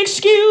what's the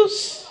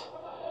excuse?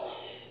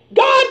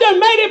 God done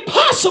made it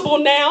possible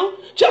now.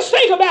 Just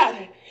think about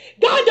it.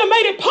 God done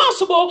made it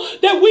possible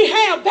that we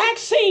have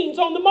vaccines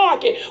on the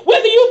market.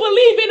 Whether you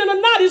believe in it or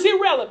not is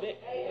irrelevant.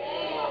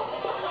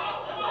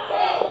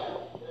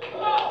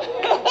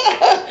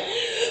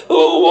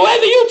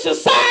 Whether you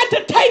decide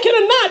to take it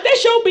or not,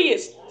 that's your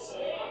business.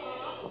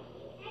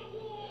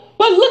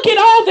 But look at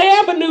all the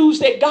avenues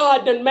that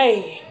God done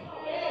made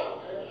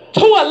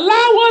to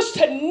allow us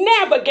to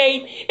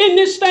navigate in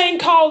this thing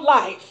called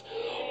life.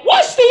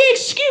 What's the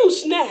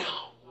excuse now?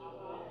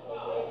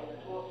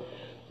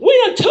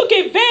 We done took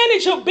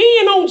advantage of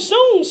being on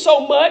Zoom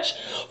so much,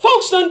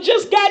 folks done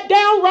just got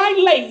downright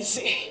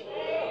lazy.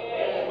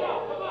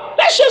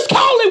 Let's just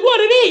call it what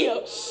it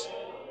is.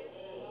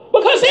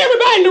 Because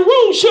everybody in the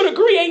room should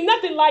agree ain't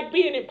nothing like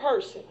being in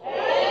person.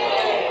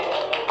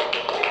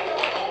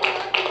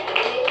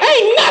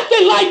 Ain't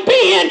nothing like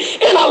being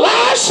in a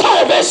live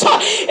service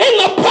in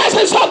the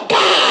presence of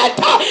God.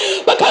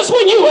 Because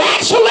when you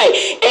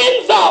actually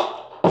in the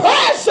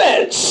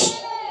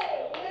presence,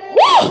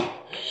 woo,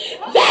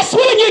 that's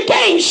when you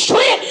gain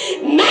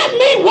strength. Not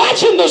me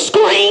watching the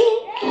screen.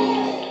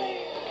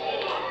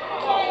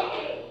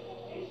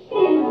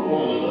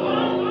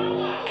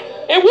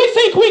 And we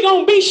think we're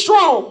going to be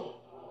strong.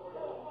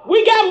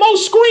 We got more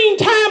screen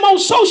time on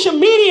social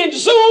media and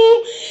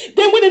Zoom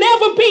than we've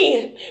ever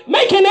been.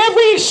 Making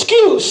every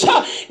excuse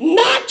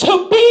not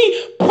to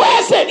be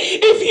present.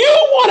 If you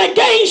want to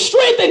gain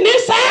strength in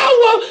this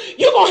hour,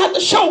 you're going to have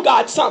to show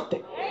God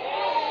something.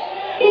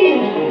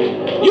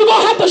 You're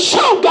going to have to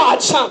show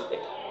God something.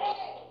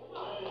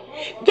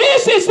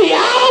 This is the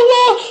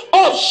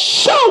hour of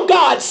show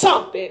God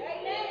something.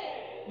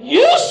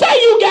 You say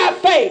you got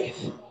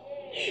faith.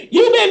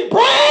 You've been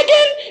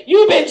bragging,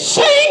 you've been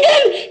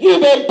singing,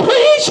 you've been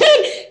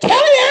preaching,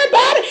 telling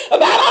everybody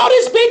about all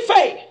this big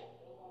faith.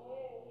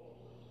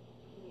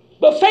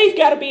 But faith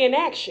got to be in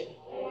action.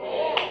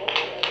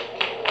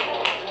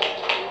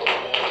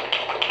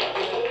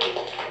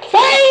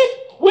 Faith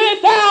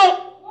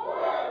without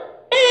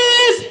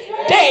is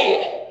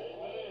dead.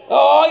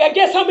 Oh, I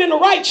guess I'm in the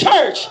right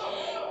church.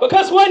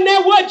 Because wasn't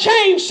that what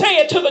James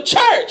said to the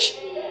church?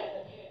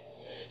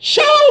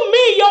 Show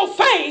me your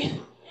faith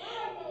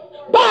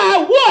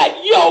by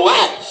what? Your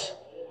works.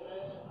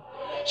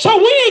 So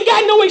we ain't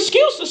got no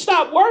excuse to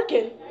stop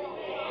working.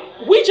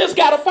 We just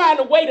got to find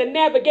a way to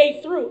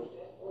navigate through.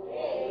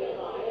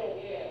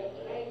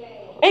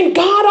 And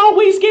God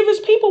always gives his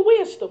people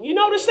wisdom. You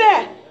notice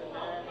that?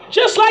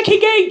 Just like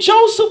he gave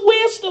Joseph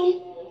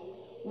wisdom,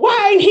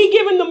 why ain't he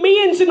giving the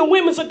men's and the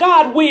women's of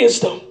God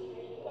wisdom?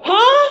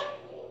 Huh?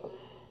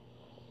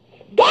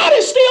 God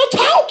is still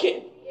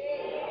talking.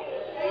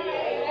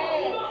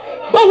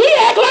 But we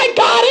act like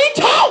God ain't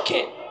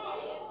talking.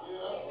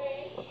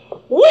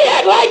 We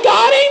act like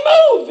God ain't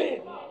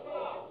moving.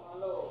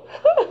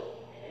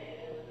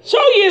 Show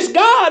you it's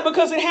God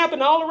because it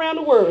happened all around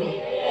the world.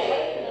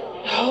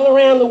 All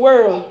around the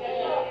world.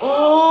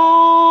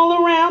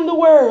 All around the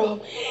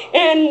world.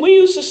 And we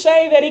used to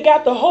say that he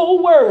got the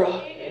whole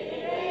world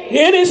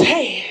in his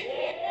hand.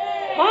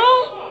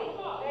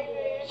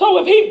 Huh? So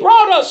if he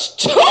brought us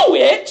to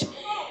it,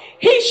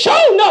 he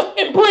sure enough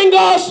can bring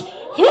us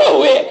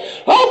through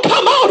it. Oh,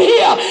 come on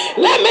here.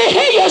 Let me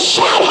hear you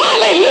shout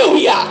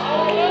hallelujah.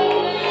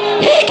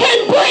 He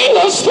can bring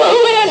us through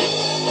it.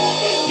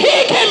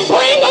 He can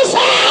bring us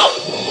out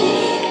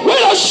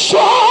with a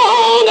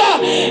strong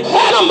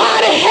and a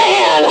mighty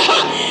hand,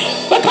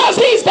 because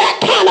he's that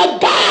kind of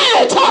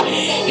God.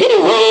 He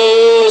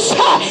rules,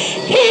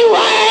 he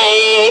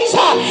reigns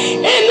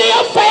in the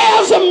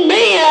affairs of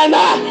men.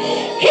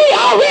 He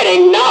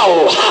already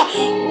knows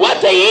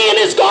what the end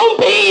is going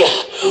to be,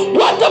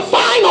 what the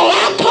final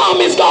outcome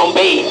is going to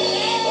be.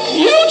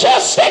 You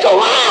just stick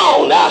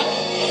around.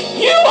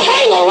 You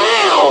hang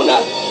around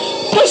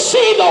to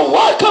see the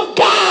work of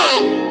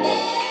God.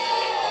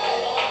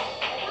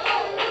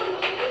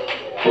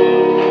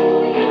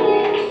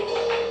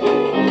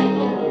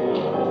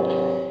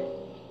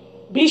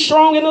 Be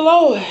strong in the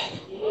Lord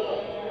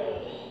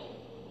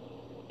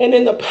and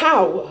in the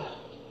power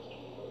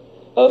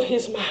of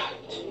his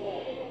might.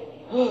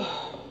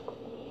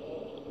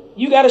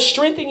 You got to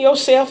strengthen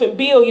yourself and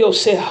build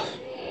yourself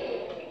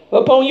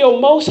upon your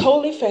most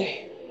holy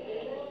faith.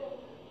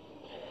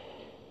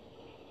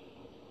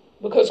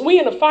 Because we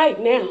in a fight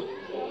now.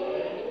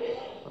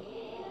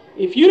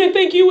 If you didn't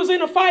think you was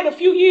in a fight a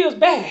few years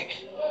back,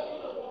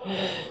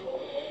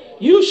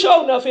 you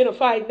sure enough in a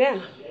fight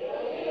now.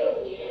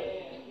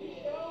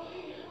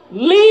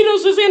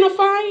 Leaders is in a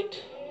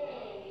fight.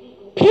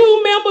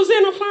 Pew members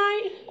in a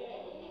fight.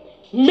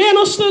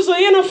 Ministers are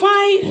in a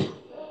fight.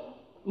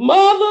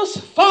 Mothers,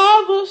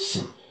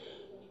 fathers,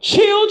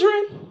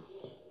 children.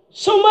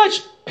 So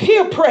much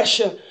peer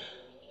pressure.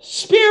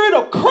 Spirit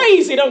of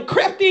crazy done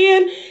crept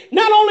in,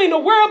 not only in the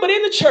world, but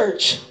in the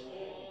church.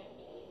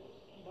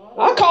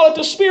 I call it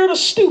the spirit of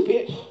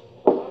stupid.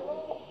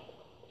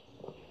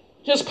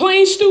 Just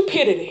plain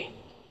stupidity.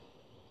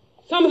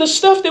 Some of the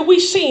stuff that we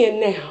seeing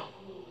now,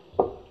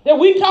 that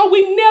we thought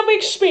we'd never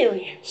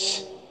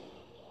experience.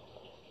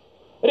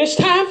 But it's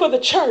time for the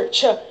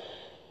church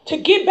to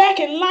get back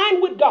in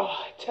line with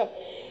God,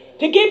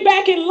 to get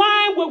back in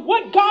line with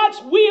what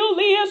God's will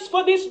is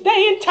for this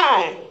day and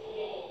time.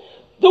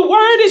 The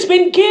word has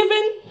been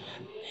given.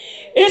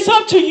 It's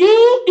up to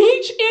you,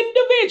 each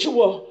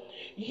individual.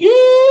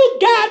 You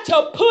got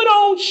to put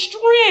on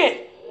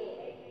strength,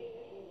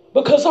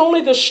 because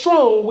only the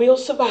strong will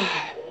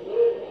survive.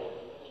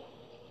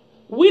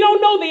 We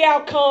don't know the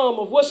outcome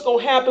of what's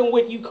going to happen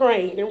with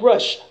Ukraine and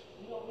Russia.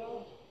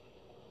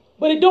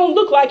 But it don't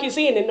look like it's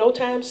ending no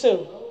time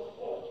soon.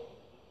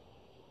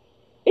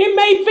 It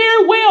may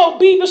very well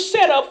be the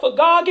setup for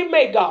Gog and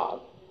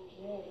Magog.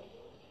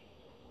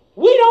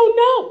 We don't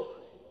know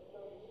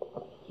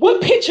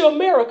what picture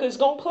America is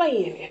going to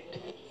play in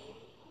it.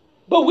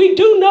 But we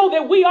do know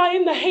that we are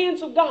in the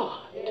hands of God.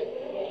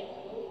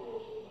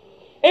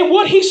 And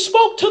what he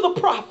spoke to the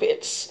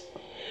prophets,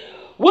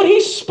 what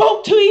he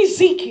spoke to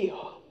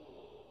Ezekiel,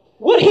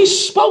 what he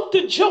spoke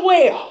to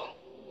Joel,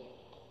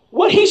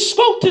 what he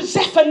spoke to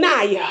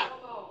Zephaniah,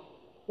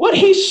 what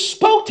he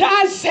spoke to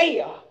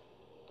Isaiah,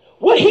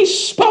 what he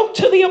spoke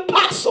to the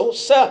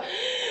apostles.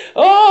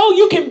 Oh,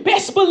 you can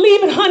best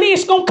believe it, honey.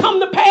 It's going to come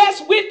to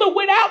pass with or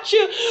without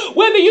you.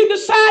 Whether you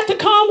decide to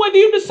come, whether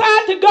you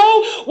decide to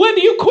go, whether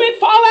you quit,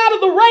 fall out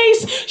of the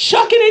race,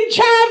 shucking and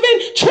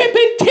jiving,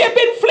 tripping,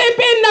 tipping,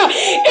 flipping.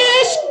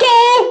 It's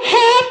going to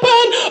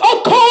happen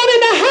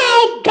according to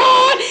how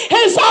God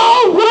has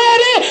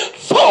already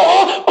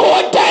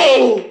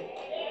foreordained.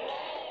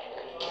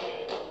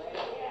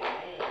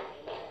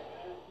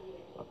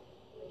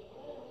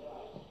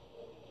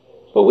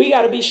 But we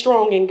got to be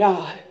strong in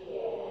God.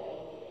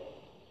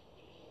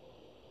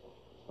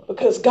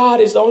 Because God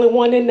is the only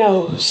one that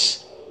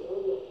knows.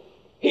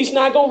 He's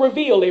not going to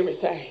reveal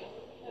everything.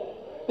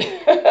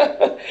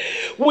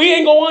 We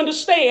ain't going to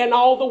understand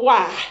all the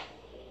why.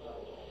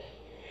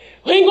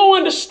 We ain't going to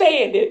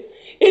understand it.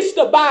 It's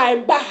the by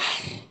and by.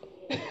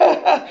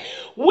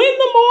 When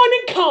the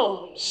morning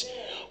comes,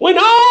 when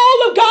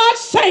all of God's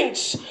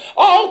saints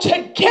are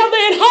together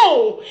at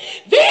home,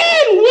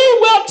 then we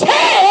will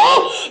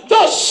tell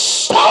the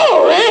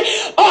story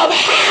of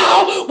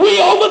how we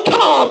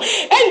overcome.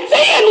 And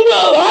then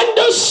we'll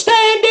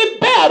understand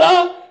it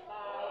better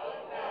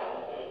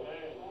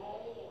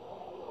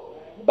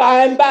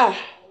by and by.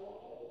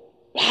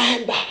 By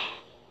and by.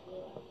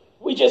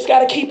 We just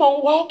got to keep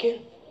on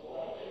walking.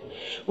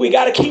 We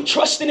got to keep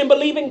trusting and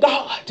believing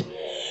God.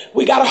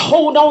 We got to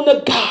hold on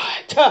to God.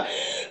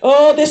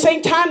 Oh, this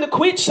ain't time to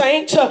quit,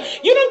 saints.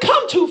 You done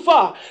come too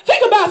far.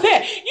 Think about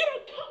that. You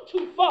done come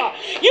too far.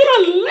 You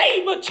done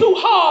labored too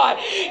hard.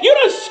 You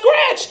done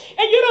scratched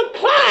and you done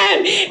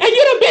climbed and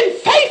you done been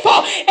faithful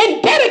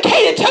and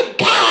dedicated to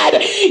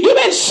God. You've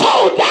been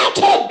sold out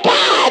to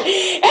God,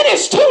 and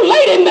it's too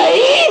late in the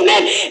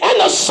evening and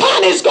the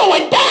sun is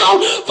going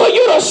down for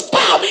you to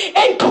stop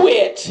and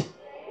quit.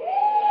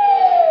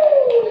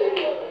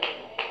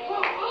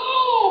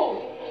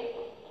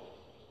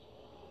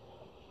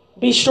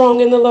 Be strong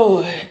in the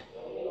Lord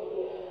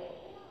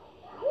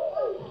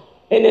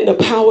and in the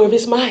power of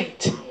his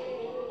might.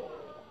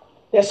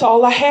 That's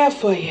all I have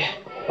for you.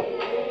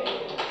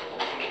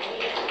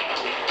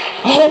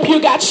 I hope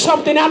you got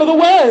something out of the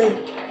word.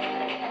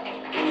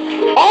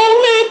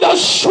 Only the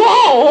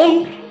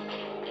strong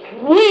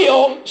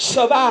will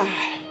survive.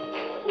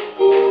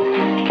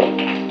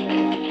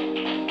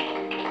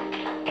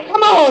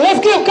 Come on, let's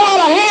give God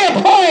a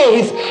hand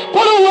praise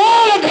for the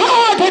word of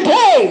God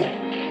today.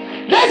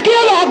 Let's give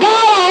our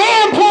God